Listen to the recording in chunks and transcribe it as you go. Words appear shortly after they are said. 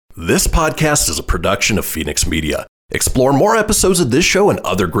This podcast is a production of Phoenix Media. Explore more episodes of this show and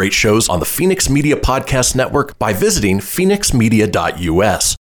other great shows on the Phoenix Media Podcast Network by visiting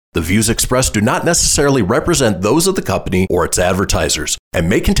phoenixmedia.us. The views expressed do not necessarily represent those of the company or its advertisers and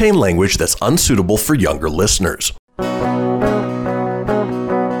may contain language that's unsuitable for younger listeners.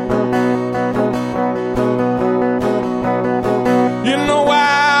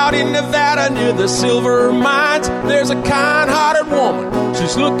 In Nevada near the silver mines, there's a kind-hearted woman.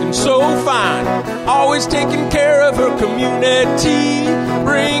 She's looking so fine, always taking care of her community.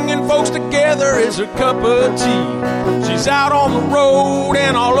 Bringing folks together is her cup of tea. She's out on the road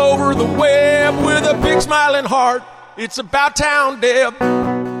and all over the web with a big smiling heart. It's About Town Deb.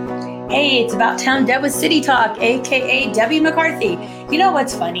 Hey, it's About Town Deb with City Talk, aka Debbie McCarthy. You know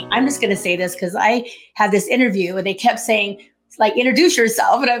what's funny? I'm just going to say this because I had this interview and they kept saying, like, introduce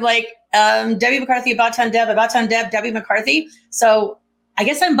yourself. And I'm like, Debbie McCarthy, About Town Deb, Debbie McCarthy. So I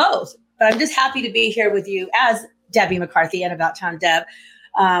guess I'm both, but I'm just happy to be here with you as Debbie McCarthy and About Town Deb.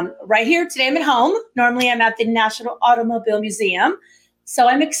 Right here today, I'm at home. Normally I'm at the National Automobile Museum. So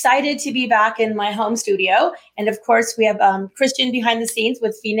I'm excited to be back in my home studio. And of course, we have Christian behind the scenes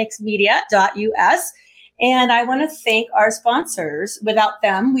with phoenixmedia.us. And I want to thank our sponsors. Without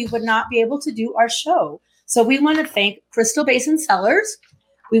them, we would not be able to do our show. So we want to thank Crystal Basin Cellars.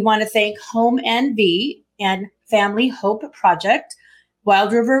 We want to thank Home NV and Family Hope Project,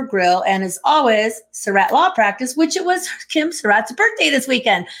 Wild River Grill, and as always, Surratt Law Practice, which it was Kim Surratt's birthday this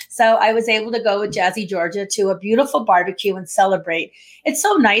weekend. So I was able to go with Jazzy Georgia to a beautiful barbecue and celebrate. It's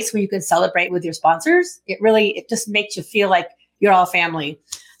so nice when you can celebrate with your sponsors. It just makes you feel like you're all family.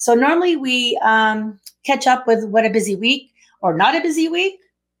 So normally we catch up with what a busy week or not a busy week.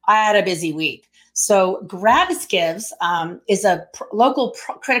 I had a busy week. So GrabsGives is a local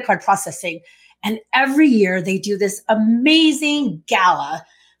credit card processing. And every year they do this amazing gala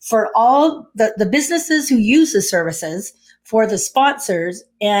for all the businesses who use the services, for the sponsors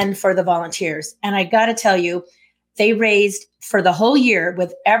and for the volunteers. And I got to tell you, they raised for the whole year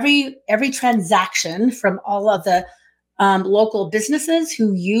with every transaction from all of the local businesses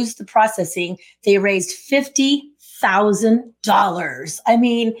who use the processing, they raised $50,000. I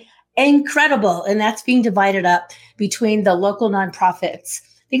mean, incredible. And that's being divided up between the local nonprofits.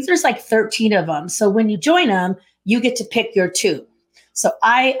 I think there's like 13 of them. So when you join them, you get to pick your two. So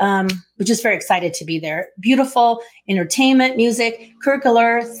I was just very excited to be there. Beautiful entertainment, music.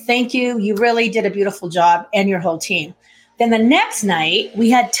 Curricular, thank you. You really did a beautiful job, and your whole team. Then the next night, we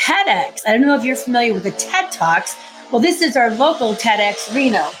had TEDx. I don't know if you're familiar with the TED Talks. Well, this is our local TEDx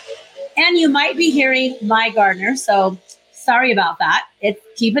Reno. And you might be hearing my gardener. So sorry about that. It's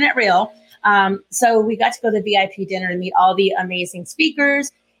keeping it real. So we got to go to the VIP dinner and meet all the amazing speakers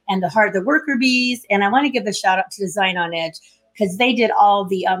and the worker bees. And I want to give a shout out to Design on Edge because they did all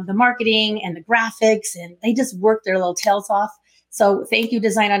the marketing and the graphics, and they just worked their little tails off. So thank you,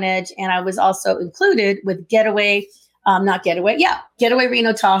 Design on Edge. And I was also included with Getaway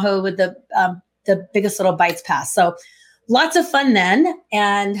Reno Tahoe with the Biggest Little Bites Pass. So lots of fun then.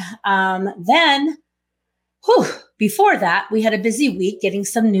 And then before that, we had a busy week getting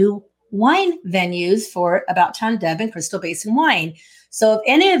some new wine venues for About Town Deb and Crystal Basin Wine. So if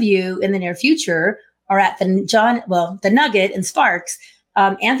any of you in the near future are at the Nugget in Sparks,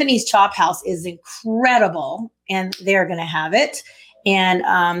 Anthony's Chop House is incredible, and they're going to have it. And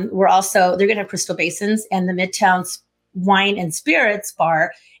they're going to have Crystal Basins, and the Midtown Wine and Spirits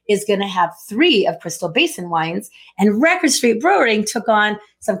Bar is going to have 3 of Crystal Basin wines, and Record Street Brewing took on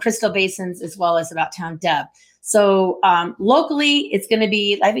some Crystal Basins as well as About Town Deb. So locally, it's going to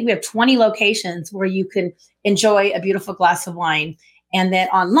be, I think we have 20 locations where you can enjoy a beautiful glass of wine. And then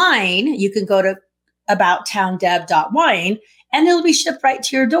online, you can go to abouttowndeb.wine, and it'll be shipped right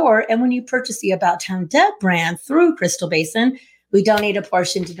to your door. And when you purchase the About Town Deb brand through Crystal Basin, we donate a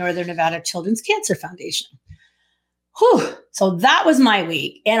portion to Northern Nevada Children's Cancer So that was my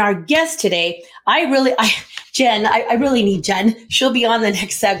week. And our guest today, I really need Jen. She'll be on the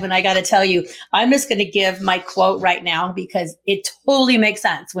next segment. I got to tell you, I'm just going to give my quote right now because it totally makes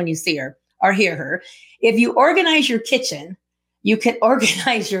sense when you see her or hear her. If you organize your kitchen, you can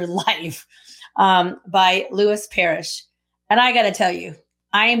organize your life, by Lewis Parrish. And I got to tell you,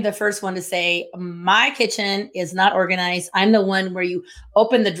 I am the first one to say my kitchen is not organized. I'm the one where you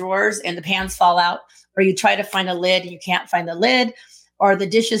open the drawers and the pans fall out, or you try to find a lid and you can't find the lid, or the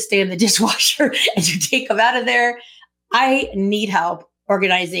dishes stay in the dishwasher and you take them out of there. I need help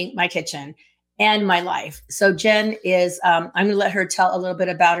organizing my kitchen and my life. So Jen is, I'm going to let her tell a little bit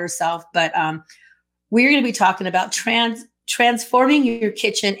about herself, but we're going to be talking about transforming your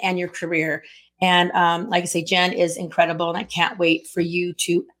kitchen and your career. And like I say, Jen is incredible, and I can't wait for you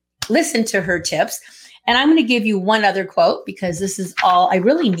to listen to her tips. And I'm going to give you one other quote because this is all, I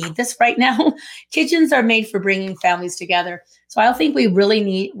really need this right now. Kitchens are made for bringing families together. So I think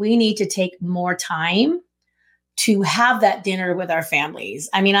we need to take more time to have that dinner with our families.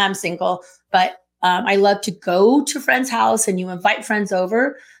 I mean, I'm single, but I love to go to friends' house and you invite friends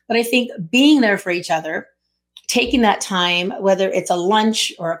over. But I think being there for each other, taking that time, whether it's a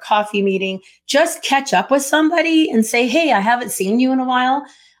lunch or a coffee meeting, just catch up with somebody and say, hey, I haven't seen you in a while.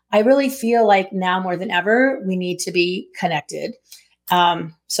 I really feel like now more than ever, we need to be connected.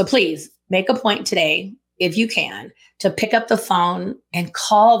 So please make a point today, if you can, to pick up the phone and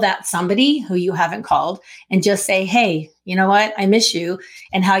call that somebody who you haven't called and just say, hey, you know what? I miss you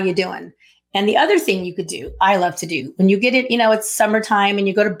and how you doing? And the other thing you could do, I love to do, when you get it, it's summertime and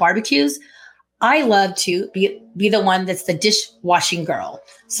you go to barbecues, I love to be the one that's the dishwashing girl.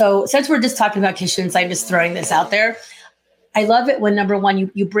 So since we're just talking about kitchens, I'm just throwing this out there. I love it when number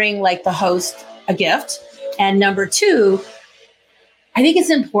one, you bring like the host a gift. And number two, I think it's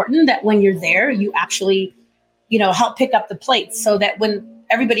important that when you're there, you actually, help pick up the plates so that when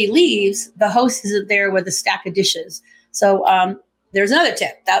everybody leaves, the host isn't there with a stack of dishes. So there's another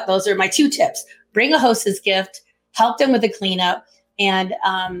tip. Those are my two tips. Bring a hostess gift, help them with the cleanup, and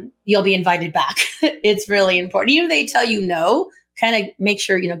you'll be invited back. It's really important. Even if they tell you no, kind of make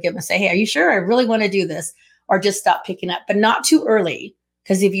sure, give them a say, hey, are you sure? I really want to do this. Or just stop picking up, but not too early.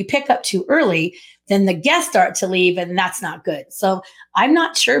 Because if you pick up too early, then the guests start to leave and that's not good. So I'm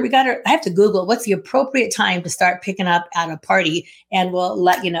not sure. I have to Google what's the appropriate time to start picking up at a party, and we'll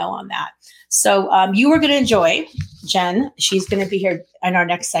let you know on that. So you are going to enjoy Jen. She's going to be here in our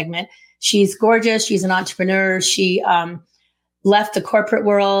next segment. She's gorgeous. She's an entrepreneur. She left the corporate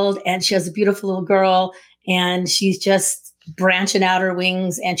world and she has a beautiful little girl, and she's just branching out her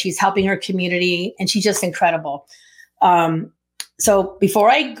wings and she's helping her community, and she's just incredible. So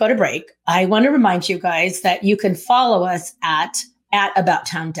before I go to break, I want to remind you guys that you can follow us at About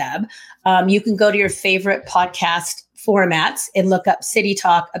Town Deb. You can go to your favorite podcast formats and look up City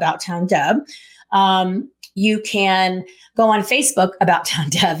Talk About Town Deb. You can go on Facebook About Town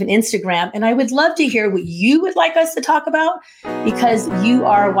Deb and Instagram. And I would love to hear what you would like us to talk about, because you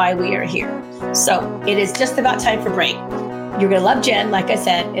are why we are here. So it is just about time for break. You're going to love Jen. Like I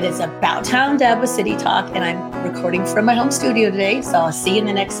said, it is About Town Deb with City Talk, and I'm recording from my home studio today. So I'll see you in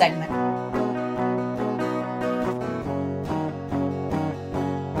the next segment.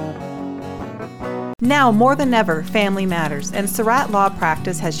 Now more than ever, family matters, and Surratt Law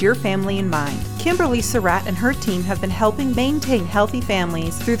Practice has your family in mind. Kimberly Surratt and her team have been helping maintain healthy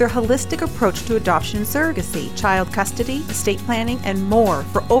families through their holistic approach to adoption and surrogacy, child custody, estate planning, and more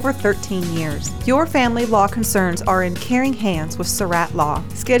for over 13 years. Your family law concerns are in caring hands with Surratt Law.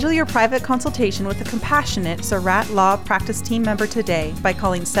 Schedule your private consultation with a compassionate Surratt Law Practice team member today by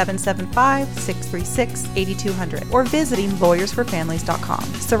calling 775-636-8200 or visiting lawyersforfamilies.com.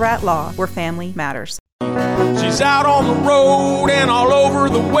 Surratt Law, where family matters. She's out on the road and all over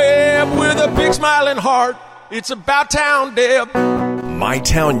the web with a big smiling heart. It's About Town Deb. My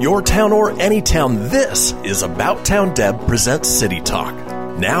town, your town, or any town, this is About Town Deb presents City Talk.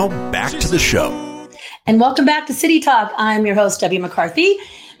 Now, back to the show. And welcome back to City Talk. I'm your host, Debbie McCarthy.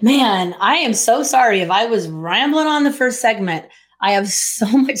 Man, I am so sorry if I was rambling on the first segment. I have so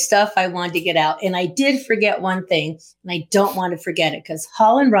much stuff I wanted to get out. And I did forget one thing, and I don't want to forget it, because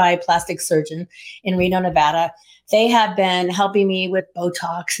Holland Rye Plastic Surgeon in Reno, Nevada, they have been helping me with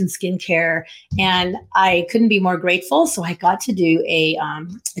Botox and skincare, and I couldn't be more grateful. So I got to do a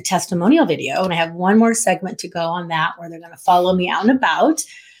testimonial video, and I have one more segment to go on that where they're going to follow me out and about.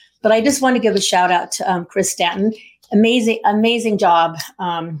 But I just want to give a shout out to Chris Stanton. Amazing job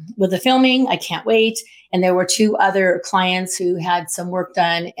with the filming. I can't wait. And there were two other clients who had some work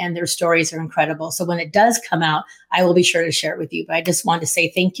done, and their stories are incredible. So when it does come out, I will be sure to share it with you. But I just wanted to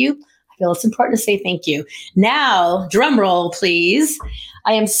say thank you. I feel it's important to say thank you. Now, drum roll, please.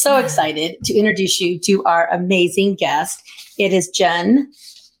 I am so excited to introduce you to our amazing guest. It is Jen.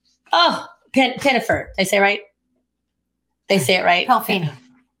 Pennifer. Did I say it right? They say it right? Pelfini.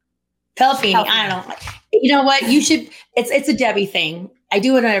 I don't know. You know what? You should. It's a Debbie thing. I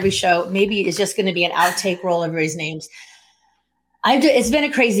do it on every show. Maybe it's just going to be an outtake roll of everybody's names. It's been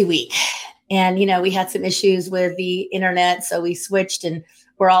a crazy week. And, we had some issues with the internet. So we switched, and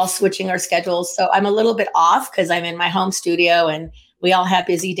we're all switching our schedules. So I'm a little bit off because I'm in my home studio and we all have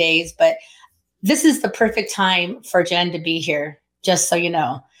busy days. But this is the perfect time for Jen to be here, just so you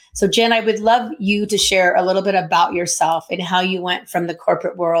know. So Jen, I would love you to share a little bit about yourself and how you went from the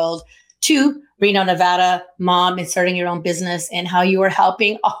corporate world to Reno, Nevada, mom, and starting your own business, and how you are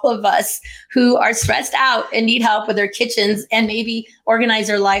helping all of us who are stressed out and need help with their kitchens and maybe organize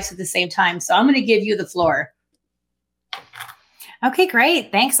their lives at the same time. So I'm going to give you the floor. Okay,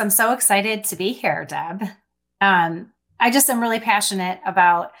 great. Thanks. I'm so excited to be here, Deb. I just am really passionate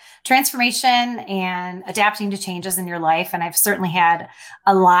about transformation and adapting to changes in your life. And I've certainly had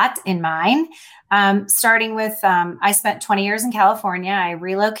a lot in mine. Starting with, I spent 20 years in California. I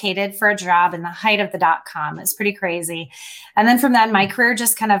relocated for a job in the height of the .com. It's pretty crazy. And then from then, my career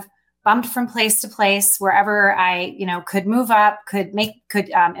just kind of bumped from place to place wherever I, could move up, could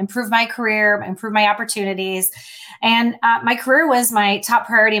improve my career, improve my opportunities. And my career was my top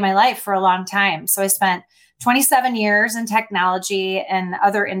priority in my life for a long time. So I spent 27 years in technology and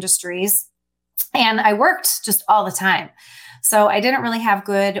other industries, and I worked just all the time. So I didn't really have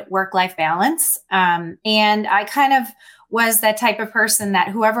good work-life balance. And I kind of was that type of person that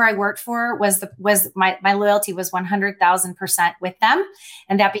whoever I worked for was my loyalty was 100,000% with them.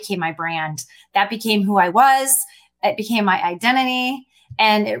 And that became my brand. That became who I was. It became my identity,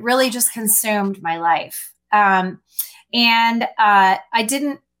 and it really just consumed my life. I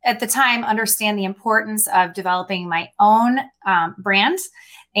didn't at the time understand the importance of developing my own brand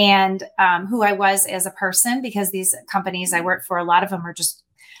and who I was as a person, because these companies I worked for, a lot of them are just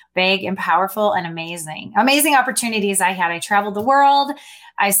big and powerful and amazing opportunities I had. I traveled the world.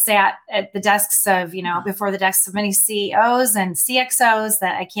 I sat at the desks of, before the desks of many CEOs and CXOs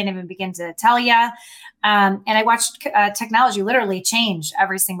that I can't even begin to tell you. And I watched technology literally change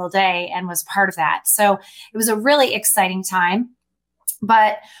every single day and was part of that. So it was a really exciting time.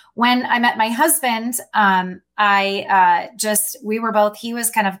 But when I met my husband, we were both, he was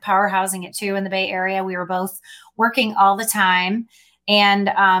kind of powerhousing it too in the Bay Area. We were both working all the time.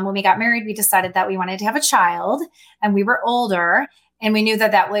 And when we got married, we decided that we wanted to have a child, and we were older, and we knew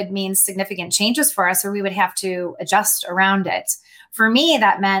that that would mean significant changes for us, or we would have to adjust around it. For me,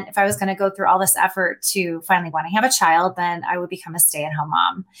 that meant if I was going to go through all this effort to finally want to have a child, then I would become a stay-at-home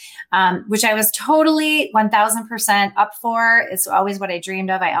mom, which I was totally 1000% up for. It's always what I dreamed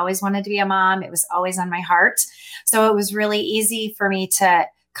of. I always wanted to be a mom. It was always on my heart. So it was really easy for me to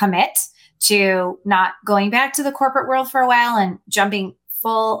commit to not going back to the corporate world for a while and jumping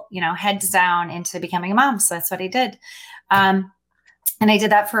full, heads down into becoming a mom. So that's what I did. And I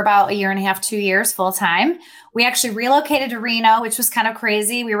did that for about 1.5 years, 2 years full time. We actually relocated to Reno, which was kind of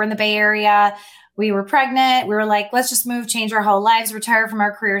crazy. We were in the Bay Area. We were pregnant. We were like, let's just move, change our whole lives, retire from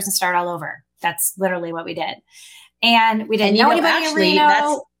our careers, and start all over. That's literally what we did. And we didn't know anybody in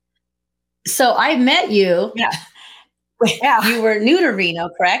Reno. So I met you. Yeah. Yeah. You were new to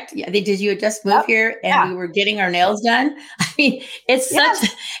Reno, correct? Yeah. Did you just move here and we were getting our nails done? I mean, it's such,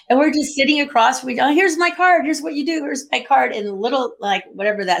 and we're just sitting across. Here's my card. Here's what you do. Here's my card. And little, like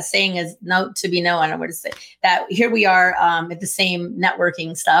whatever that saying is, note to be known. I don't know what to say. That here we are at the same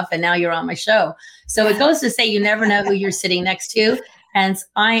networking stuff. And now you're on my show. So it goes to say, you never know who you're sitting next to. And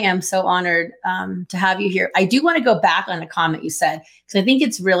I am so honored to have you here. I do want to go back on a comment you said, because I think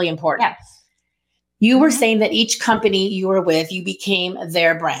it's really important. Yeah. You were saying that each company you were with, you became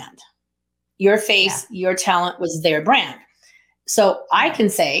their brand. Your face, your talent was their brand. So I can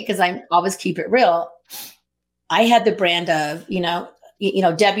say, because I always keep it real, I had the brand of,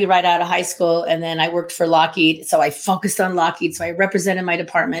 Debbie right out of high school. And then I worked for Lockheed. So I focused on Lockheed. So I represented my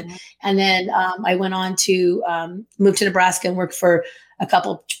department. And then I went on to move to Nebraska and work for a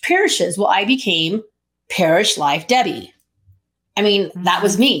couple parishes. Well, I became Parish Life Debbie. I mean, that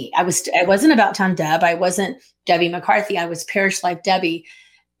was me. I wasn't About Town Deb. I wasn't Debbie McCarthy. I was Parish Life Debbie.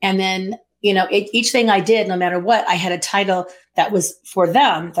 And then, each thing I did, no matter what, I had a title that was for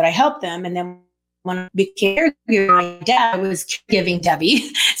them, that I helped them. And then when I became my dad, I was giving Debbie.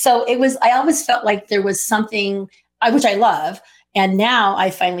 So I always felt like there was something, which I love. And now I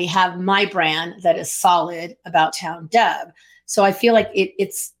finally have my brand that is solid, About Town Deb. So I feel like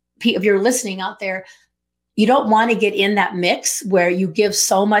it's, if you're listening out there, you don't want to get in that mix where you give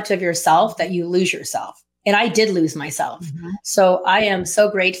so much of yourself that you lose yourself. And I did lose myself. So I am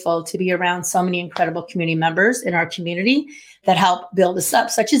so grateful to be around so many incredible community members in our community that help build us up,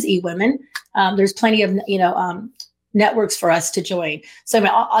 such as eWomen. There's plenty of, networks for us to join. So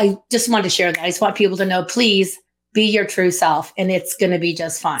I just wanted to share that. I just want people to know, please be your true self, and it's going to be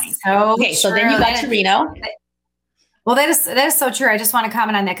just fine. Okay. So then you got to Reno. Well, that is so true. I just want to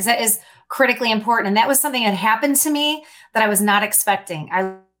comment on that, because that is critically important. And that was something that happened to me that I was not expecting.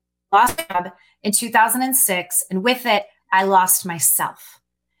 I lost a job in 2006. And with it, I lost myself.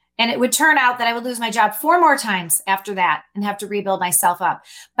 And it would turn out that I would lose my job 4 more times after that and have to rebuild myself up.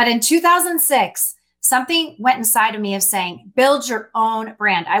 But in 2006, something went inside of me of saying, build your own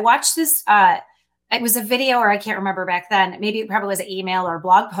brand. I watched this, it was a video, or I can't remember back then. Maybe it probably was an email or a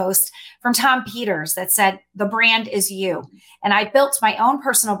blog post from Tom Peters that said, the brand is you. And I built my own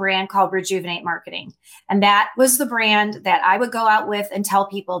personal brand called Rejuvenate Marketing. And that was the brand that I would go out with and tell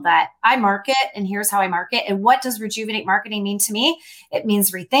people that I market, and here's how I market. And what does Rejuvenate Marketing mean to me? It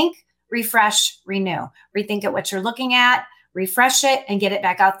means rethink, refresh, renew. Rethink at what you're looking at, refresh it, and get it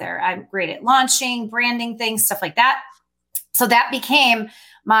back out there. I'm great at launching, branding things, stuff like that. So that became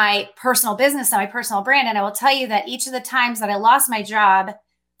my personal business and my personal brand. And I will tell you that each of the times that I lost my job,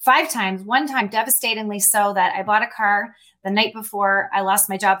 5 times, one time devastatingly so, that I bought a car the night before I lost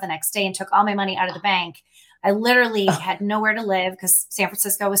my job the next day and took all my money out of the bank. I literally had nowhere to live because San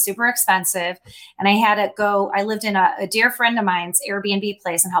Francisco was super expensive. And I had to go, I lived in a dear friend of mine's Airbnb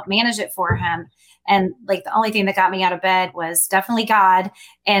place and helped manage it for him. And like the only thing that got me out of bed was definitely God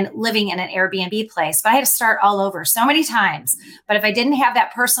and living in an Airbnb place. But I had to start all over so many times. But if I didn't have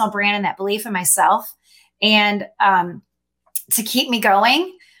that personal brand and that belief in myself and to keep me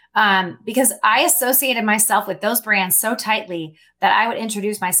going, because I associated myself with those brands so tightly that I would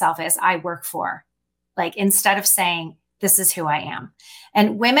introduce myself as I work for, like, instead of saying, this is who I am.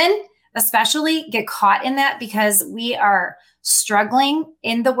 And women especially get caught in that because we are struggling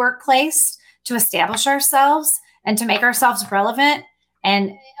in the workplace to establish ourselves and to make ourselves relevant.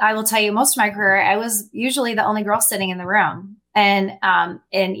 And I will tell you, most of my career, I was usually the only girl sitting in the room, and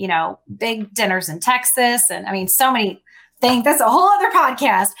you know, big dinners in Texas. And I mean, so many things. That's a whole other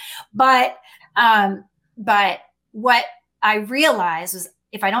podcast. But what I realized was,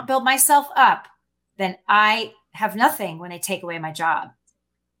 if I don't build myself up, then I have nothing when they take away my job.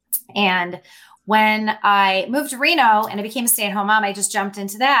 And when I moved to Reno and I became a stay-at-home mom, I just jumped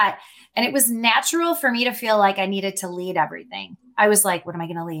into that. And it was natural for me to feel like I needed to lead everything. I was like, what am I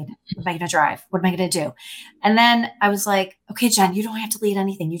going to lead? What am I going to drive? What am I going to do? And then I was like, okay, Jen, you don't have to lead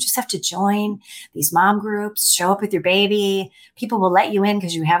anything. You just have to join these mom groups, show up with your baby. People will let you in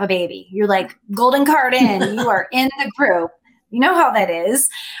because you have a baby. You're like golden card in. You are in the group. You know how that is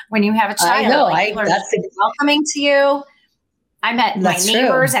when you have a child. I know. Like, that's welcoming to you. I met my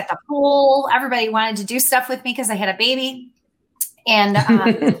neighbors at the pool. Everybody wanted to do stuff with me because I had a baby. And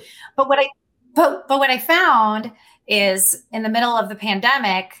but what I found is, in the middle of the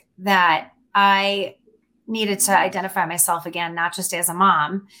pandemic, that I needed to identify myself again, not just as a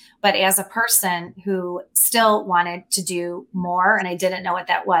mom, but as a person who still wanted to do more. And I didn't know what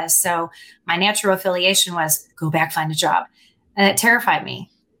that was. So my natural affiliation was go back, find a job. And it terrified me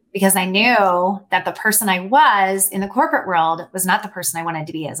because I knew that the person I was in the corporate world was not the person I wanted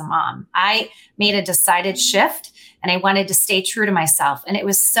to be as a mom. I made a decided shift and I wanted to stay true to myself. And it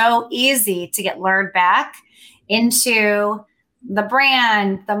was so easy to get lured back into the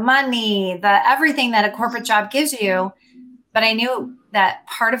brand, the money, the everything that a corporate job gives you. But I knew that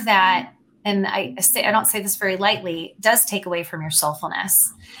part of that, and I don't say this very lightly, does take away from your soulfulness.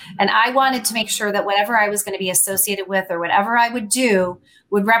 And I wanted to make sure that whatever I was going to be associated with or whatever I would do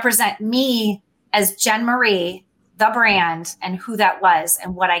would represent me as Jen Marie, the brand, and who that was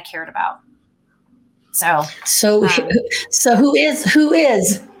and what I cared about. So who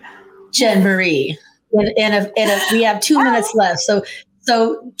is Jen Marie? And we have 2 minutes left.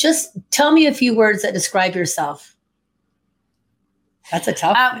 So just tell me a few words that describe yourself. That's a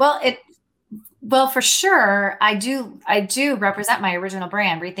tough one. Well, for sure, I do represent my original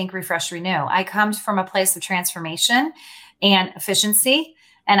brand, Rethink, Refresh, Renew. I come from a place of transformation and efficiency,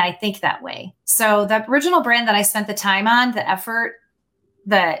 and I think that way. So the original brand that I spent the time on, the effort,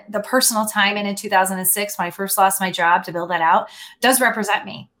 the personal time in 2006, when I first lost my job, to build that out, does represent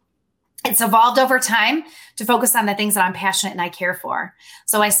me. It's evolved over time to focus on the things that I'm passionate and I care for.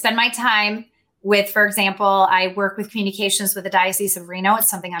 So I spend my time with, for example, I work with communications with the Diocese of Reno.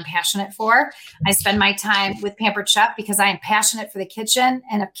 It's something I'm passionate for. I spend my time with Pampered Chef because I am passionate for the kitchen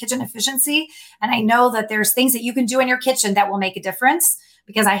and kitchen efficiency. And I know that there's things that you can do in your kitchen that will make a difference,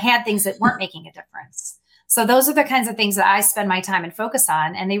 because I had things that weren't making a difference. So those are the kinds of things that I spend my time and focus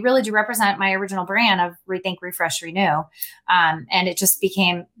on. And they really do represent my original brand of Rethink, Refresh, Renew. And it just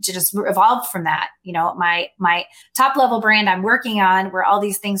evolved from that. You know, my top level brand I'm working on, where all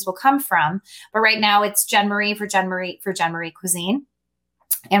these things will come from. But right now it's Jen Marie for Jen Marie Cuisine,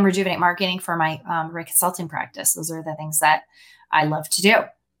 and Rejuvenate Marketing for my consulting practice. Those are the things that I love to do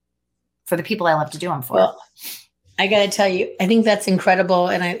for the people I love to do them for. Well, I got to tell you, I think that's incredible.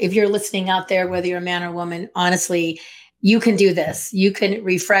 And if you're listening out there, whether you're a man or woman, honestly, you can do this. You can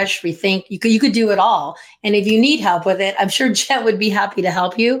refresh, rethink. You could do it all. And if you need help with it, I'm sure Jen would be happy to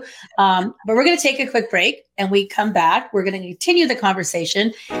help you. But we're going to take a quick break, and we come back. We're going to continue the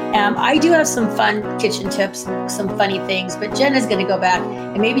conversation. I do have some fun kitchen tips, some funny things, but Jen is going to go back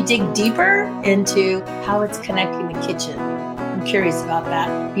and maybe dig deeper into how it's connecting the kitchen. I'm curious about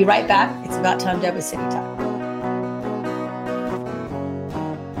that. Be right back. It's About Town Deb with City Talk.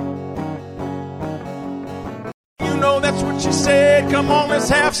 That's what she said. Come on, let's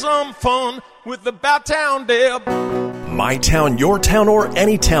have some fun with About Town Deb. My town, your town, or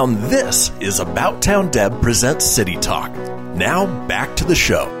any town, this is About Town Deb presents City Talk. Now back to the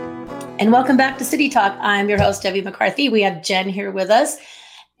show. And welcome back to City Talk. I'm your host, Debbie McCarthy. We have Jen here with us.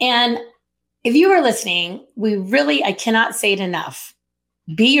 And if you are listening, I cannot say it enough.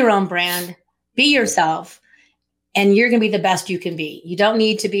 Be your own brand, be yourself, and you're going to be the best you can be. You don't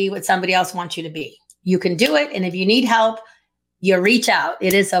need to be what somebody else wants you to be. You can do it. And if you need help, you reach out.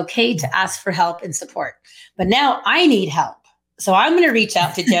 It is okay to ask for help and support. But now I need help. So I'm going to reach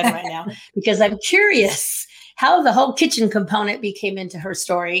out to Jen right now because I'm curious how the whole kitchen component became into her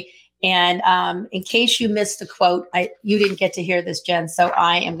story. And in case you missed the quote, you didn't get to hear this, Jen. So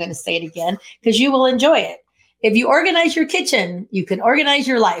I am going to say it again because you will enjoy it. If you organize your kitchen, you can organize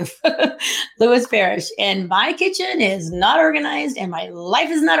your life. Lewis Parrish. And my kitchen is not organized and my life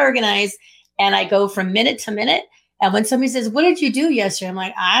is not organized. And I go from minute to minute. And when somebody says, what did you do yesterday? I'm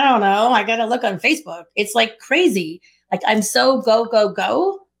like, I don't know. I got to look on Facebook. It's like crazy. Like I'm so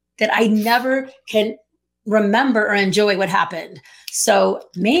go that I never can remember or enjoy what happened. So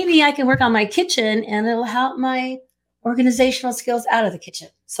maybe I can work on my kitchen and it'll help my organizational skills out of the kitchen.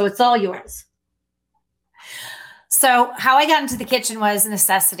 So it's all yours. So how I got into the kitchen was a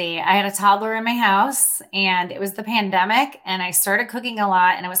necessity. I had a toddler in my house and it was the pandemic and I started cooking a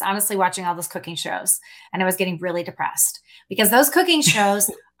lot and I was honestly watching all those cooking shows and I was getting really depressed because those cooking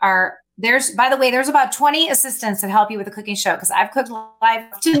shows there's about 20 assistants that help you with a cooking show because I've cooked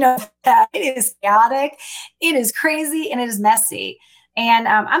live to know that it is chaotic, it is crazy, and it is messy. And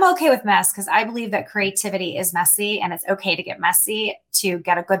I'm okay with mess because I believe that creativity is messy and it's okay to get messy to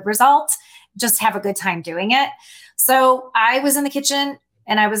get a good result. Just have a good time doing it. So I was in the kitchen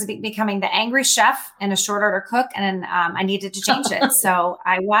and I was becoming the angry chef and a short order cook. And I needed to change it. So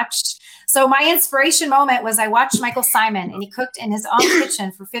my inspiration moment was I watched Michael Symon and he cooked in his own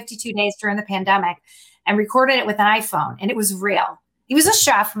kitchen for 52 days during the pandemic and recorded it with an iPhone. And it was real. He was a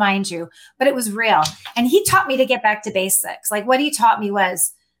chef, mind you, but it was real. And he taught me to get back to basics. Like what he taught me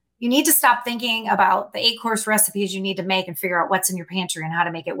was, you need to stop thinking about the 8-course recipes you need to make and figure out what's in your pantry and how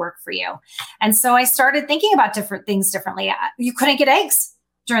to make it work for you. And so I started thinking about different things differently. You couldn't get eggs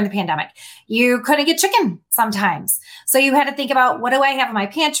during the pandemic. You couldn't get chicken sometimes. So you had to think about, what do I have in my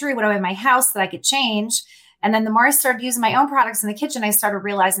pantry? What do I have in my house that I could change? And then the more I started using my own products in the kitchen, I started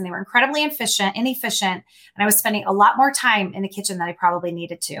realizing they were incredibly inefficient, and I was spending a lot more time in the kitchen than I probably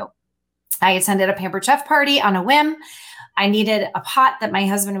needed to. I attended a Pampered Chef party on a whim. I needed a pot that my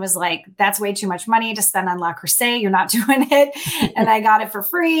husband was like, that's way too much money to spend on Le Creuset. You're not doing it. And I got it for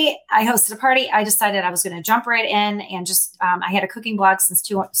free. I hosted a party. I decided I was going to jump right in and just, I had a cooking blog since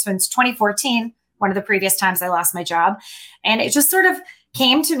 2014, one of the previous times I lost my job. And it just sort of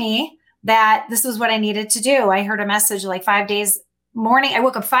came to me that this was what I needed to do. I heard a message like 5 days morning. I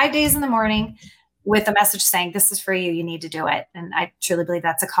woke up 5 days in the morning with a message saying, this is for you, you need to do it. And I truly believe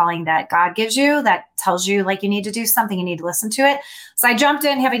that's a calling that God gives you that tells you like you need to do something, you need to listen to it. So I jumped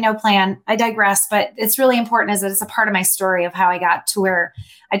in having no plan. I digress, but it's really important is that it's a part of my story of how I got to where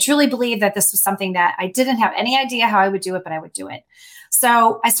I truly believe that this was something that I didn't have any idea how I would do it, but I would do it.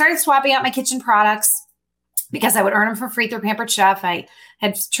 So I started swapping out my kitchen products because I would earn them for free through Pampered Chef. I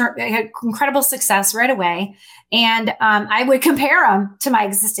had incredible success right away. And I would compare them to my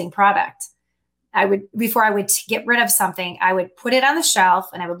existing product. Before I would get rid of something, I would put it on the shelf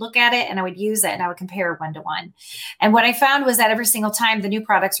and I would look at it and I would use it and I would compare 1-to-1. And what I found was that every single time the new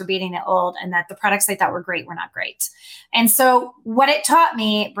products were beating the old and that the products I thought were great were not great. And so what it taught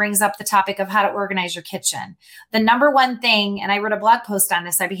me brings up the topic of how to organize your kitchen. The number one thing, and I wrote a blog post on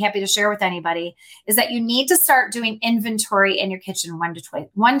this, I'd be happy to share with anybody, is that you need to start doing inventory in your kitchen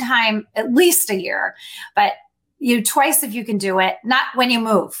one time, at least a year, but twice if you can do it, not when you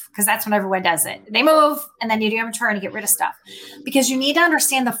move, because that's when everyone does it. They move and then you do inventory and you get rid of stuff because you need to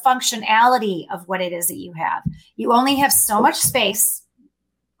understand the functionality of what it is that you have. You only have so much space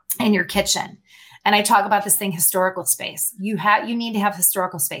in your kitchen. And I talk about this thing, historical space. You need to have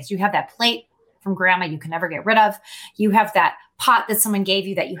historical space. You have that plate from grandma you can never get rid of. You have that pot that someone gave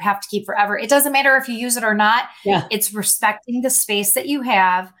you that you have to keep forever. It doesn't matter if you use it or not. Yeah. It's respecting the space that you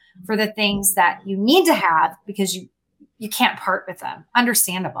have for the things that you need to have because you can't part with them.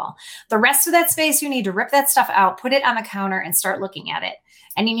 Understandable. The rest of that space, you need to rip that stuff out, put it on the counter and start looking at it.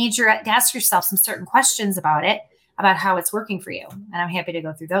 And you need to ask yourself some certain questions about it, about how it's working for you. And I'm happy to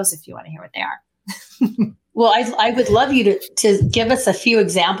go through those if you want to hear what they are. Well, I would love you to give us a few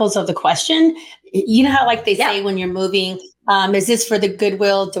examples of the question. You know how like they say when you're moving, is this for the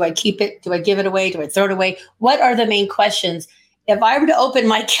Goodwill? Do I keep it? Do I give it away? Do I throw it away? What are the main questions? If I were to open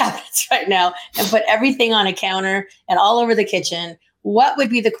my cabinets right now and put everything on a counter and all over the kitchen, what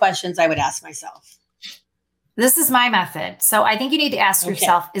would be the questions I would ask myself? This is my method. So I think you need to ask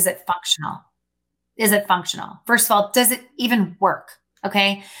yourself, is it functional? Is it functional? First of all, does it even work?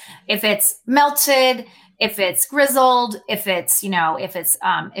 Okay. If it's melted, if it's grizzled, if it's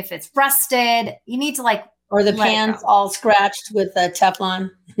rusted, you need to like, or the pans all scratched with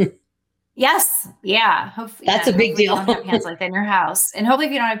Teflon. Yes. Yeah. That's a big deal. You don't have pans like that in your house. And hopefully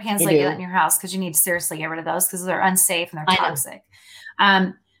if you don't have pans like that in your house, because you need to seriously get rid of those because they're unsafe and they're toxic.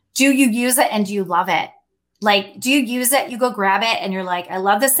 Do you use it and do you love it? Like, do you use it? You go grab it and you're like, I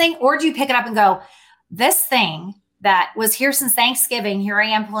love this thing. Or do you pick it up and go, this thing that was here since Thanksgiving, here I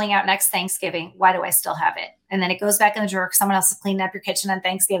am pulling out next Thanksgiving. Why do I still have it? And then it goes back in the drawer because someone else is cleaning up your kitchen on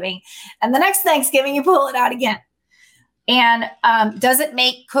Thanksgiving. And the next Thanksgiving, you pull it out again. And does it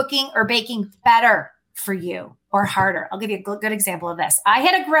make cooking or baking better for you or harder? I'll give you a good example of this. I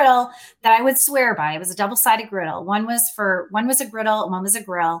had a griddle that I would swear by. It was a double-sided griddle. One was a griddle and one was a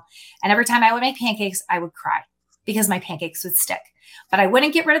grill. And every time I would make pancakes, I would cry because my pancakes would stick. But I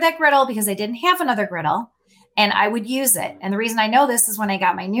wouldn't get rid of that griddle because I didn't have another griddle and I would use it. And the reason I know this is when I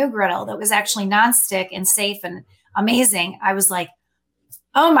got my new griddle that was actually nonstick and safe and amazing. I was like,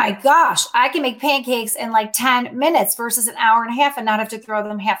 oh my gosh, I can make pancakes in like 10 minutes versus an hour and a half and not have to throw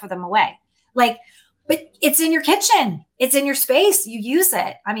them, half of them away. Like, but it's in your kitchen. It's in your space. You use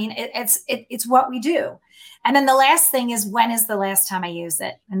it. I mean, it's what we do. And then the last thing is, when is the last time I use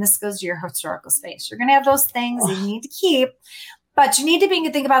it? And this goes to your historical space. You're going to have those things that you need to keep, but you need to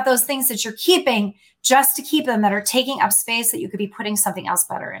think about those things that you're keeping just to keep them that are taking up space that you could be putting something else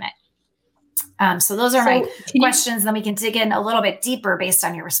better in it. So those are my questions. Then we can dig in a little bit deeper based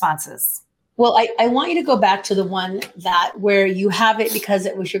on your responses. Well, I want you to go back to the one that where you have it because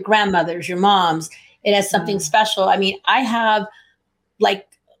it was your grandmother's, your mom's. It has something special. I mean, I have like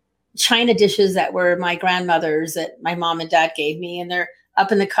china dishes that were my grandmother's that my mom and dad gave me, and they're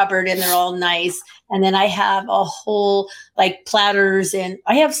up in the cupboard and they're all nice. And then I have a whole like platters, and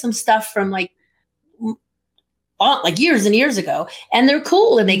I have some stuff from like years and years ago, and they're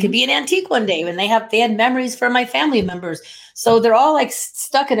cool and they could be an antique one day, and they had memories from my family members. So they're all like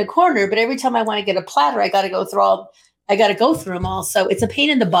stuck in a corner, but every time I want to get a platter, I got to go through them all. So it's a pain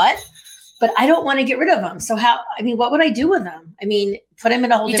in the butt, but I don't want to get rid of them. So what would I do with them? I mean, put them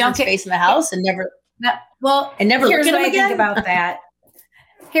in a whole different space in the house and never look at them again? Think about that.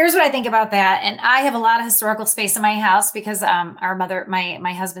 Here's what I think about that. And I have a lot of historical space in my house because our mother,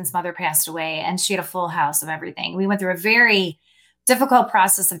 my husband's mother passed away, and she had a full house of everything. We went through a very difficult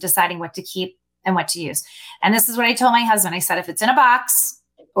process of deciding what to keep and what to use. And this is what I told my husband. I said, if it's in a box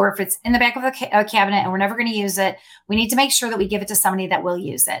or if it's in the back of a cabinet and we're never going to use it, we need to make sure that we give it to somebody that will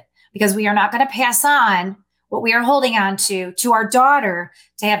use it, because we are not going to pass on what we are holding on to our daughter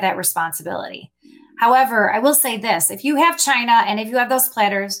to have that responsibility. However, I will say this, if you have china and if you have those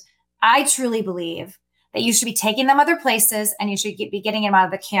platters, I truly believe that you should be taking them other places and you should be getting them out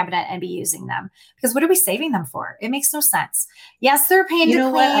of the cabinet and be using them. Because what are we saving them for? It makes no sense. Yes, they're a pain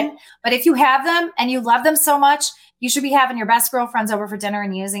to clean, but if you have them and you love them so much, you should be having your best girlfriends over for dinner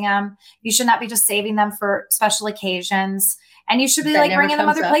and using them. You should not be just saving them for special occasions. And you should be like bringing them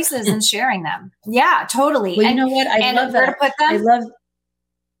other places and sharing them. Yeah, totally. Well, you know what? I love that. Put them?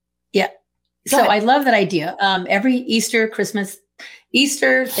 I love that idea. Every Easter, Christmas,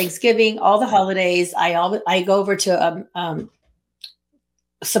 Thanksgiving, all the holidays, I go over to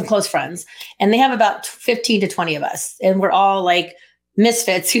some close friends, and they have about 15 to 20 of us, and we're all like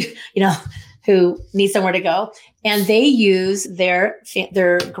misfits who need somewhere to go, and they use their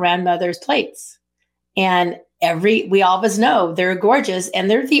grandmother's plates, and we all of us know they're gorgeous, and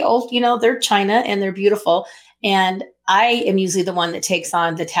they're the old, they're china and they're beautiful. And I am usually the one that takes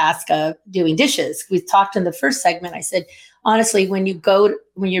on the task of doing dishes. We talked in the first segment. I said, honestly, when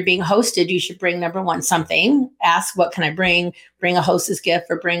you're being hosted, you should bring, number one, something. Ask, what can I bring? Bring a hostess gift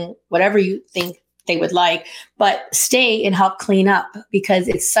or bring whatever you think they would like, but stay and help clean up, because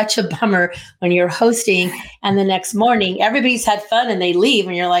it's such a bummer when you're hosting and the next morning everybody's had fun and they leave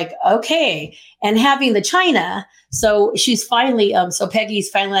and you're like, okay. And having the china. So she's finally, Peggy's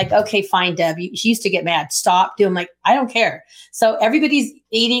finally like, okay, fine, Deb. She used to get mad. Stop doing, like, I don't care. So everybody's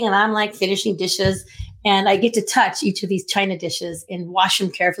eating and I'm like finishing dishes. And I get to touch each of these china dishes and wash them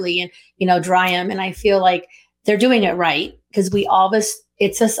carefully and, dry them. And I feel like they're doing it right because we always,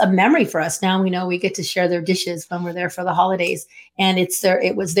 it's just a memory for us. Now we know we get to share their dishes when we're there for the holidays. And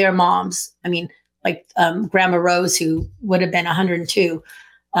it was their moms. I mean, like Grandma Rose, who would have been 102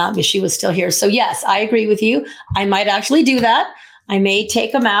 if she was still here. So yes, I agree with you. I might actually do that. I may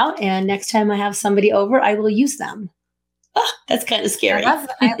take them out, and next time I have somebody over, I will use them. Oh, that's kind of scary. I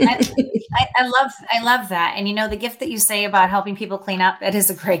love that. And the gift that you say about helping people clean up, it is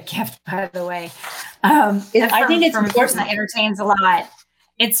a great gift, by the way. I think it's from a person that entertains a lot.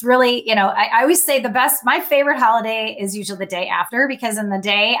 It's really, I always say my favorite holiday is usually the day after, because in the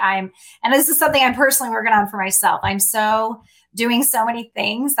day and this is something I'm personally working on for myself. I'm doing so many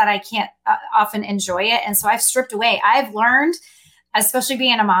things that I can't often enjoy it. And so I've stripped away. I've learned, especially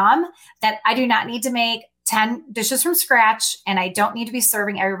being a mom, that I do not need to make 10 dishes from scratch, and I don't need to be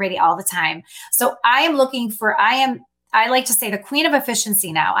serving everybody all the time. So I like to say the queen of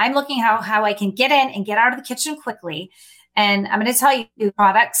efficiency now. I'm looking how I can get in and get out of the kitchen quickly. And I'm going to tell you,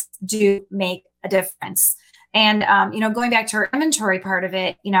 products do make a difference. And, going back to our inventory part of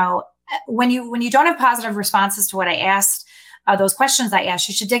it, when you don't have positive responses to what I asked, those questions I asked,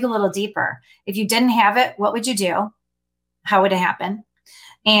 you should dig a little deeper. If you didn't have it, what would you do? How would it happen?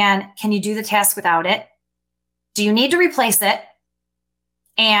 And can you do the task without it? Do you need to replace it?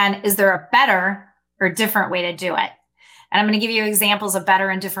 And is there a better or different way to do it? And I'm going to give you examples of better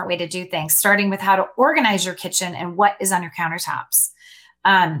and different way to do things, starting with how to organize your kitchen and what is on your countertops.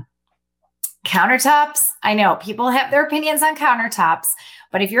 Countertops, I know people have their opinions on countertops,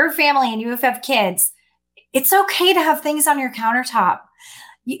 but if you're a family and you have kids, it's okay to have things on your countertop.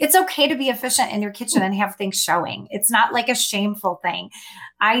 It's okay to be efficient in your kitchen and have things showing. It's not like a shameful thing.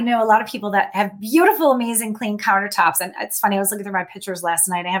 I know a lot of people that have beautiful, amazing, clean countertops. And it's funny, I was looking through my pictures last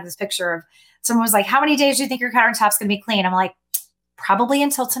night. I have this picture of someone was like, how many days do you think your countertop's going to be clean? I'm like, probably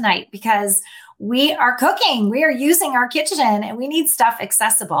until tonight, because we are cooking. We are using our kitchen and we need stuff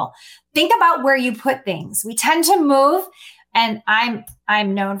accessible. Think about where you put things. We tend to move. And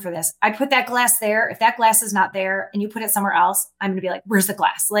I'm known for this. I put that glass there. If that glass is not there and you put it somewhere else, I'm going to be like, where's the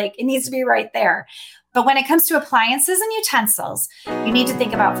glass? Like, it needs to be right there. But when it comes to appliances and utensils, you need to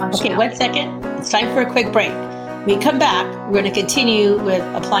think about functionality. Okay, 1 second. It's time for a quick break. When we come back, we're going to continue with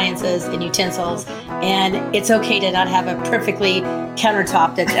appliances and utensils. And it's okay to not have a perfectly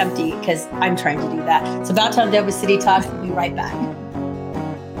countertop that's empty, because I'm trying to do that. It's About Town Deb with City Talk. We'll be right back.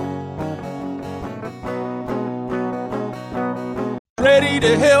 Ready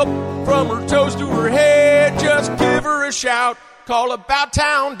to help from her toes to her head. Just give her a shout. Call About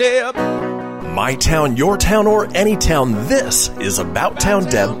Town Deb. My town, your town, or any town, this is About Town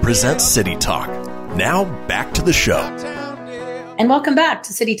Deb presents City Talk. Now, back to the show. And welcome back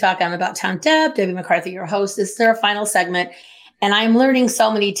to City Talk. I'm About Town Deb, Debbie McCarthy, your host. This is our final segment. And I'm learning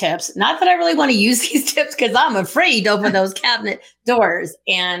so many tips. Not that I really want to use these tips, because I'm afraid to open those cabinet doors.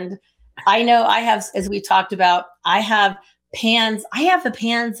 And I know I have, as we talked about, I have pans. I have the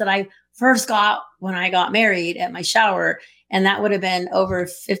pans that I first got when I got married at my shower. And that would have been over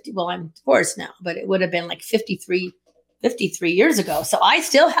 50. Well, I'm divorced now, but it would have been like 53 years ago. So I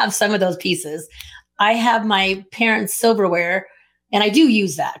still have some of those pieces. I have my parents' silverware, and I do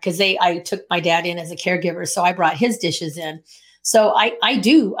use that because I took my dad in as a caregiver. So I brought his dishes in. So I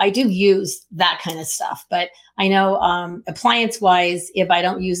do use that kind of stuff. But I know appliance wise, if I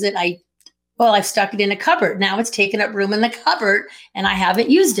don't use it, I've stuck it in a cupboard. Now it's taken up room in the cupboard and I haven't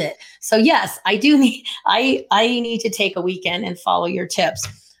used it. So yes, I need to take a weekend and follow your tips.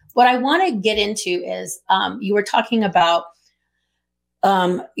 What I want to get into is you were talking about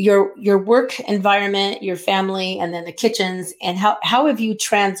your work environment, your family, and then the kitchens, and how have you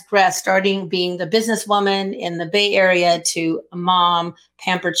transgressed, starting being the businesswoman in the Bay Area to a mom,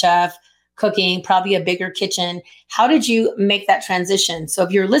 pampered chef, cooking, probably a bigger kitchen. How did you make that transition? So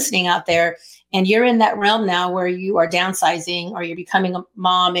if you're listening out there and you're in that realm now where you are downsizing or you're becoming a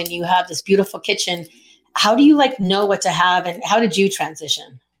mom and you have this beautiful kitchen, how do you know what to have, and how did you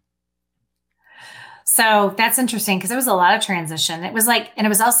transition? So that's interesting, because it was a lot of transition. It was and it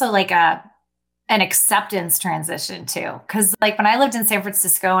was also an acceptance transition too. Because when I lived in San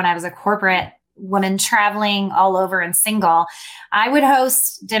Francisco and I was a corporate woman traveling all over and single, I would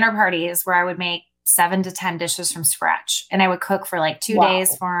host dinner parties where I would make 7 to 10 dishes from scratch, and I would cook for 2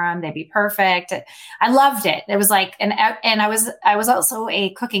 days for them. They'd be perfect. I loved it. It was and I was also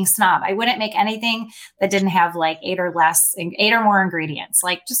a cooking snob. I wouldn't make anything that didn't have 8 or more ingredients,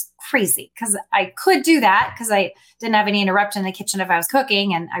 just crazy, because I could do that because I didn't have any interruption in the kitchen if I was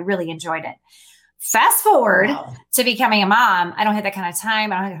cooking, and I really enjoyed it. Fast forward to becoming a mom. I don't have that kind of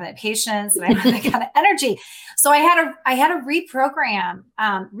time. I don't have that patience. And I don't have that kind of energy. So I had to reprogram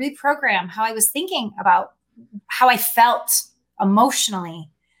how I was thinking about how I felt emotionally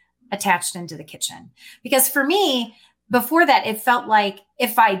attached into the kitchen. Because for me, before that, it felt like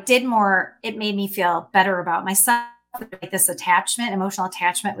if I did more, it made me feel better about myself. Like this attachment, emotional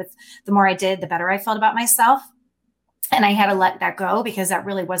attachment with the more I did, the better I felt about myself. And I had to let that go because that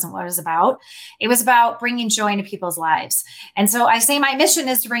really wasn't what it was about. It was about bringing joy into people's lives. And so I say my mission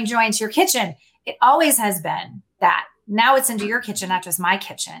is to bring joy into your kitchen. It always has been that. Now it's into your kitchen, not just my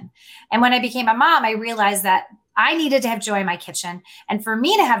kitchen. And when I became a mom, I realized that I needed to have joy in my kitchen. And for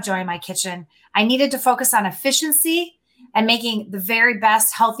me to have joy in my kitchen, I needed to focus on efficiency and making the very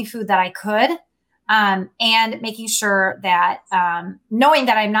best healthy food that I could. And making sure that, knowing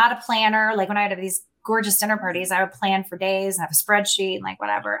that I'm not a planner, like when I would have these gorgeous dinner parties, I would plan for days and have a spreadsheet and like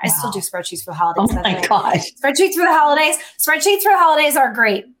whatever. I still do spreadsheets for the holidays. Oh my gosh. Spreadsheets for the holidays. Spreadsheets for the holidays are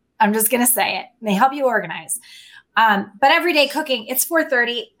great. I'm just going to say it. They help you organize. But everyday cooking, it's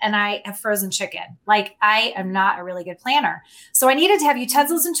 4:30 and I have frozen chicken. Like I am not a really good planner. So I needed to have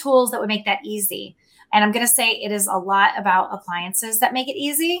utensils and tools that would make that easy. And I'm going to say it is a lot about appliances that make it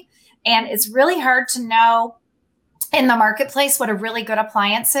easy. And it's really hard to know in the marketplace what a really good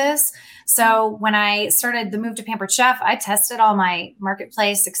appliance is. So when I started the move to Pampered Chef, I tested all my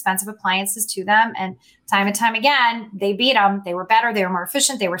marketplace expensive appliances to them. And time again, they beat them. They were better. They were more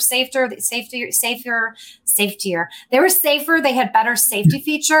efficient. They were safer. They were safer. They had better safety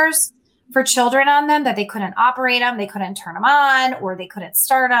features for children on them that they couldn't operate them. They couldn't turn them on or they couldn't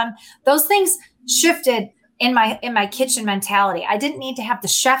start them. Those things shifted in my kitchen mentality. I didn't need to have the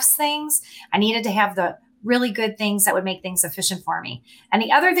chef's things. I needed to have the really good things that would make things efficient for me. And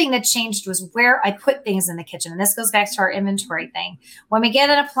the other thing that changed was where I put things in the kitchen. And this goes back to our inventory thing. When we get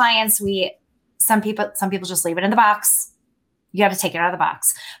an appliance, some people just leave it in the box. You got to take it out of the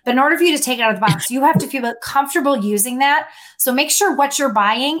box. But in order for you to take it out of the box, you have to feel comfortable using that. So make sure what you're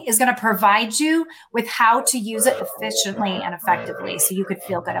buying is going to provide you with how to use it efficiently and effectively so you could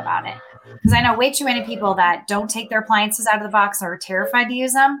feel good about it. Because I know way too many people that don't take their appliances out of the box or are terrified to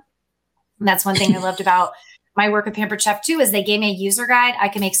use them. And that's one thing I loved about my work with Pampered Chef too, is they gave me a user guide. I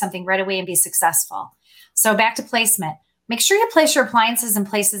can make something right away and be successful. So back to placement. Make sure you place your appliances in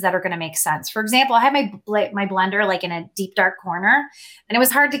places that are going to make sense. For example, I had my blender like in a deep, dark corner, and it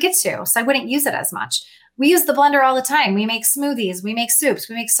was hard to get to, so I wouldn't use it as much. We use the blender all the time. We make smoothies. We make soups.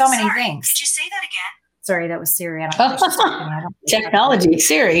 We make so many things. Could you say that again? Sorry, that was Siri. I don't know if she's talking to me. Technology,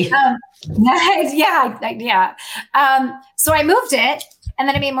 Siri. Yeah. So I moved it, and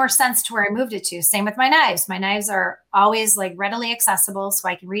then it made more sense to where I moved it to. Same with my knives. My knives are always like readily accessible, so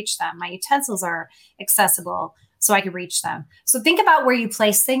I can reach them. My utensils are accessible, so I can reach them. So think about where you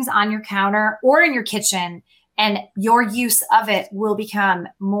place things on your counter or in your kitchen, and your use of it will become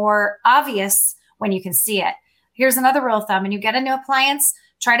more obvious when you can see it. Here's another rule of thumb. When you get a new appliance,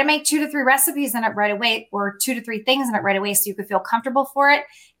 try to make 2 to 3 recipes in it right away, or 2 to 3 things in it right away so you could feel comfortable for it.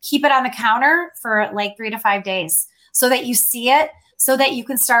 Keep it on the counter for like 3 to 5 days so that you see it, so that you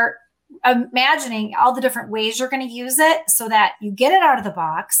can start imagining all the different ways you're going to use it so that you get it out of the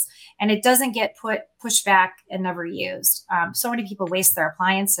box and it doesn't get pushed back and never used. So many people waste their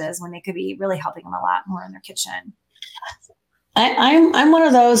appliances when they could be really helping them a lot more in their kitchen. I'm one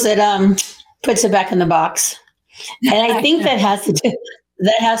of those that puts it back in the box. And I think that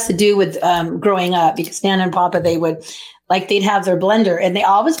has to do with growing up, because Nana and Papa, they'd have their blender and they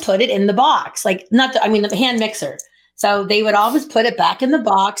always put it in the box, the hand mixer. So they would always put it back in the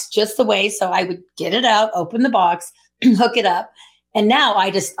box just the way. So I would get it out, open the box, hook it up. And now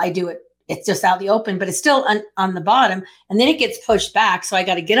I do it. It's just out the open, but it's still on the bottom. And then it gets pushed back. So I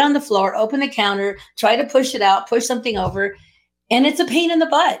got to get on the floor, open the counter, try to push it out, push something over. And it's a pain in the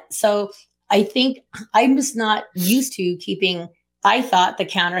butt. So I think I'm just not used to I thought the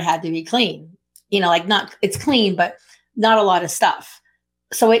counter had to be clean, it's clean, but not a lot of stuff.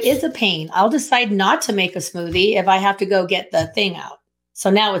 So it is a pain. I'll decide not to make a smoothie if I have to go get the thing out. So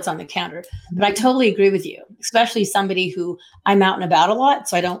now it's on the counter. But I totally agree with you, especially somebody who I'm out and about a lot,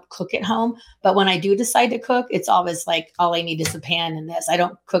 so I don't cook at home. But when I do decide to cook, it's always like all I need is a pan and this. I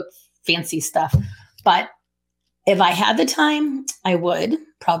don't cook fancy stuff. But if I had the time, I would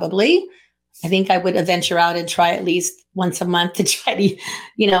probably. I think I would venture out and try at least once a month to try to,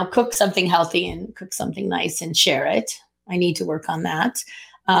 cook something healthy and cook something nice and share it. I need to work on that.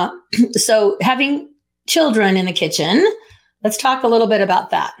 So having children in the kitchen, let's talk a little bit about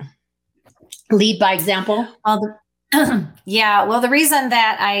that. Lead by example. The reason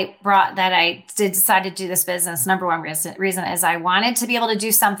that I decided to do this business, number one reason is I wanted to be able to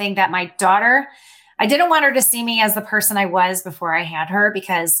do something that my daughter I didn't want her to see me as the person I was before I had her,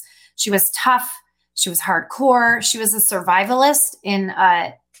 because she was tough. She was hardcore. She was a survivalist in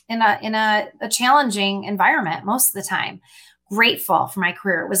a challenging environment most of the time. Grateful for my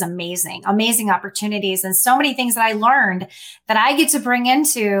career. It was amazing, amazing opportunities, and so many things that I learned that I get to bring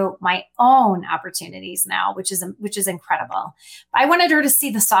into my own opportunities now, which is incredible. I wanted her to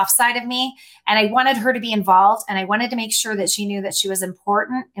see the soft side of me, and I wanted her to be involved, and I wanted to make sure that she knew that she was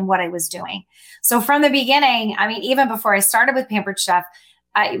important in what I was doing. So from the beginning, I mean, even before I started with Pampered Chef,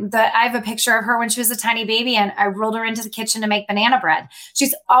 I have a picture of her when she was a tiny baby, and I rolled her into the kitchen to make banana bread.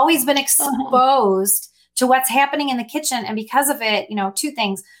 She's always been exposed to what's happening in the kitchen. And because of it, two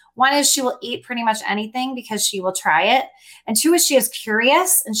things. One is she will eat pretty much anything because she will try it. And two is she is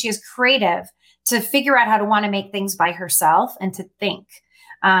curious and she is creative to figure out how to want to make things by herself and to think.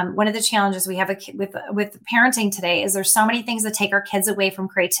 One of the challenges we have with parenting today is there's so many things that take our kids away from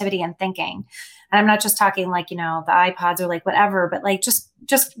creativity and thinking. And I'm not just talking like, the iPods or like whatever, but like just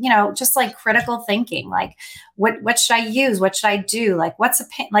like critical thinking, like what should I use? What should I do? Like, what's a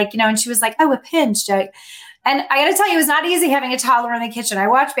pin? Like, and she was like, oh, a pinch. And I got to tell you, it was not easy having a toddler in the kitchen. I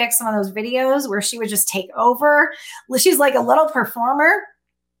watched back some of those videos where she would just take over. She's like a little performer.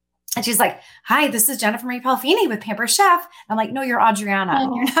 And she's like, hi, this is Jennifer Marie Palfini with Pampered Chef. I'm like, no, you're Adriana.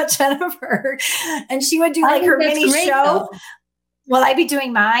 You're not Jennifer. And she would do like her mini show. Well, I'd be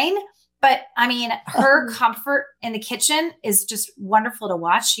doing mine. But I mean, her comfort in the kitchen is just wonderful to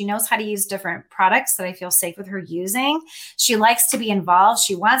watch. She knows how to use different products that I feel safe with her using. She likes to be involved.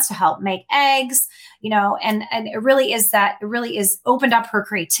 She wants to help make eggs, and it really is opened up her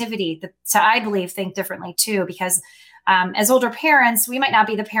creativity to, I believe, think differently too, because as older parents, we might not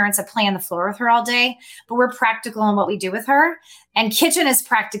be the parents that play on the floor with her all day, but we're practical in what we do with her. And kitchen is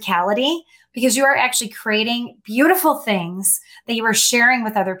practicality, because you are actually creating beautiful things that you are sharing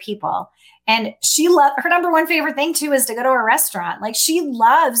with other people. And her number one favorite thing too is to go to a restaurant. Like, she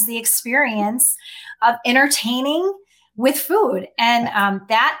loves the experience of entertaining with food. And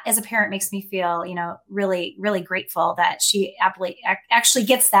that as a parent makes me feel, really, really grateful that she actually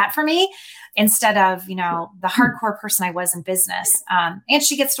gets that for me instead of, the hardcore person I was in business. And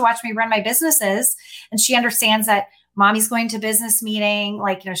she gets to watch me run my businesses, and she understands that mommy's going to business meeting.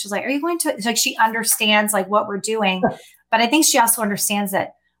 Like, she's like, are you going to, like, she understands like what we're doing, but I think she also understands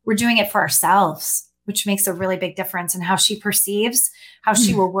that we're doing it for ourselves, which makes a really big difference in how she perceives how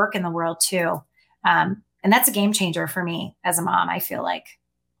she will work in the world too. And that's a game changer for me as a mom, I feel like.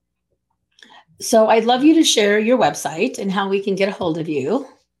 So I'd love you to share your website and how we can get a hold of you.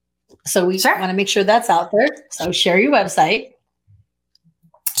 So we want to make sure that's out there. So share your website.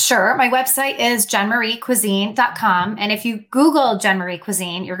 Sure. My website is jenmariecuisine.com. And if you Google Jen Marie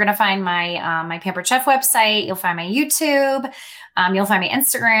Cuisine, you're going to find my Pampered Chef website. You'll find my YouTube. You'll find my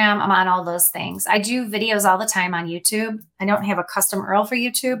Instagram. I'm on all those things. I do videos all the time on YouTube. I don't have a custom URL for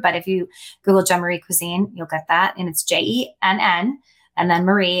YouTube, but if you Google Jen Marie Cuisine, you'll get that. And it's JENN and then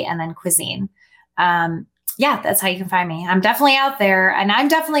Marie and then Cuisine. That's how you can find me. I'm definitely out there, and I'm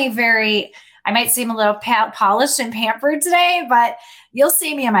definitely I might seem a little polished and pampered today, but you'll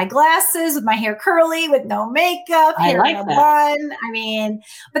see me in my glasses with my hair curly, with no makeup, hair in a bun. I mean,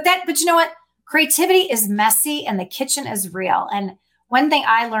 but you know what? Creativity is messy and the kitchen is real. And one thing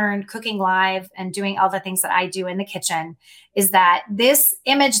I learned cooking live and doing all the things that I do in the kitchen is that this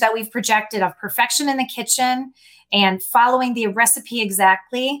image that we've projected of perfection in the kitchen and following the recipe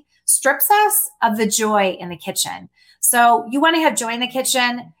exactly strips us of the joy in the kitchen. So you want to have joy in the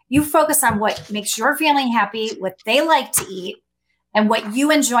kitchen. You focus on what makes your family happy, what they like to eat, and what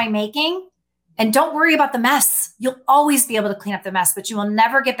you enjoy making. And don't worry about the mess. You'll always be able to clean up the mess, but you will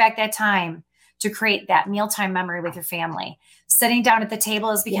never get back that time to create that mealtime memory with your family. Sitting down at the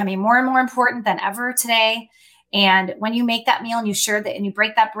table is becoming more and more important than ever today. And when you make that meal and you share that and you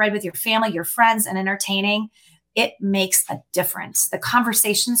break that bread with your family, your friends, and entertaining, it makes a difference. The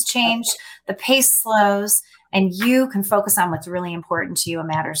conversations change, the pace slows, and you can focus on what's really important to you and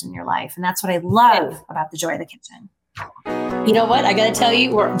matters in your life. And that's what I love about the joy of the kitchen. You know what? I got to tell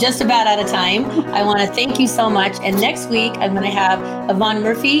you, we're just about out of time. I want to thank you so much. And next week, I'm going to have Yvonne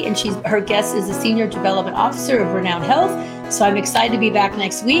Murphy, and her guest is the Senior Development Officer of Renown Health. So I'm excited to be back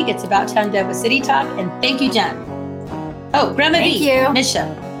next week. It's About Town Deb with City Talk. And thank you, Jen. Oh, Grandma V,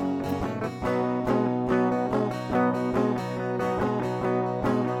 Misha.